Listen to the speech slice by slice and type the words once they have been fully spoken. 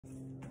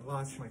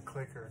lost my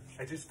clicker.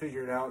 I just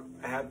figured out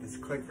I have this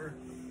clicker,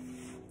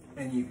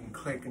 and you can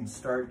click and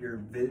start your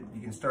vid. You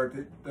can start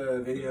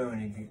the video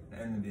and you can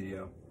end the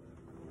video.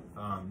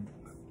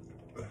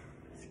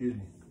 Excuse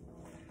me.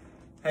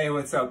 Hey,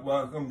 what's up?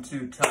 Welcome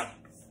to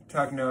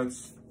Talk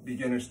Notes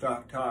Beginner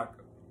Stock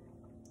Talk.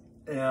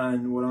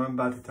 And what I'm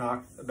about to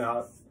talk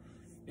about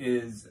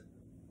is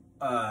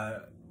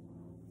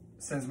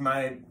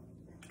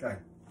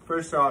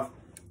first off,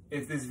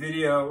 if this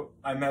video,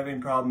 I'm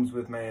having problems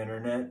with my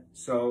internet,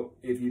 so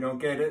if you don't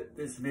get it,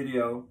 this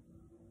video,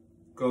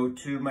 go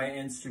to my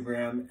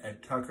Instagram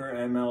at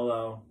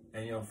TuckerMLO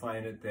and you'll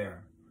find it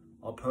there.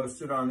 I'll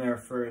post it on there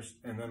first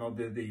and then I'll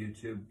do the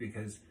YouTube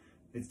because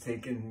it's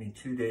taken me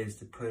 2 days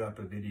to put up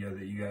a video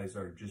that you guys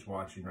are just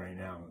watching right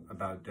now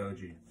about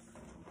Doji.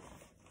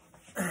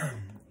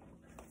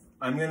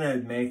 I'm gonna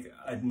make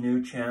a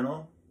new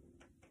channel,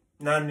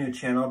 not a new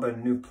channel, but a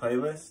new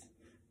playlist,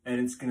 and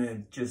it's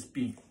gonna just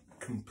be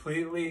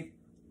completely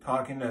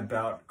talking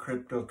about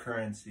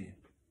cryptocurrency.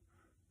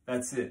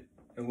 That's it.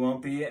 It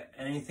won't be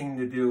anything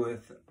to do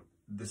with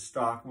the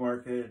stock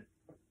market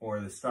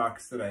or the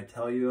stocks that I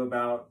tell you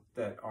about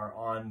that are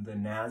on the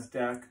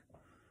NASDAQ,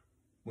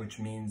 which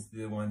means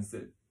the ones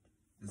that,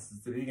 this is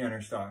the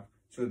beginner stock.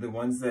 So the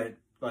ones that,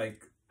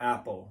 like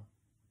Apple,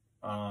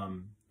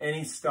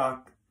 any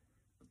stock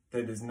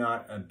that is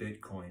not a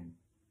Bitcoin,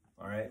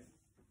 all right?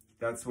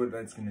 That's what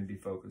that's gonna be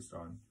focused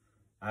on.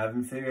 I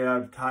haven't figured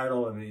out the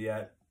title of it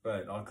yet,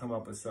 but I'll come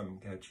up with something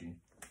catchy,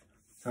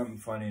 something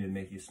funny to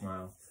make you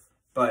smile.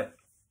 But,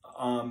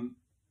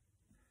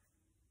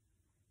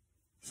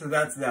 so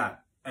that's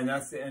that. And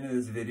that's the end of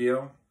this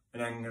video,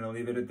 and I'm gonna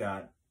leave it at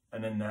that.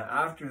 And then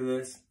after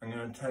this, I'm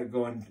gonna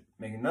go and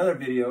make another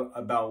video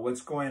about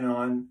what's going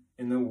on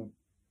in the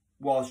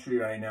Wall Street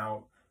right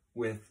now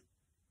with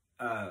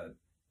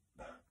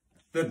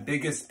the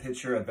biggest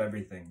picture of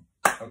everything,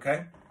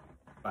 okay?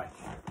 Bye.